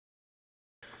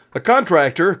A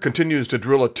contractor continues to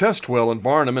drill a test well in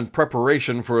Barnum in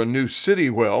preparation for a new city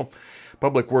well.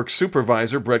 Public Works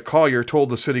Supervisor Brett Collier told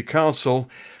the City Council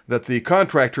that the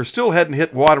contractor still hadn't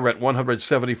hit water at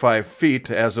 175 feet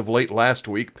as of late last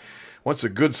week. Once a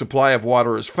good supply of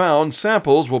water is found,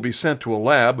 samples will be sent to a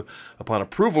lab. Upon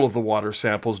approval of the water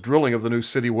samples, drilling of the new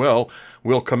city well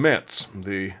will commence.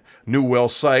 The new well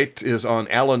site is on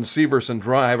Allen Severson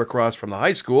Drive across from the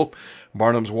high school.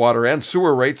 Barnum's water and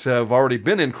sewer rates have already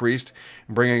been increased,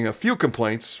 bringing a few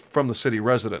complaints from the city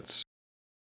residents.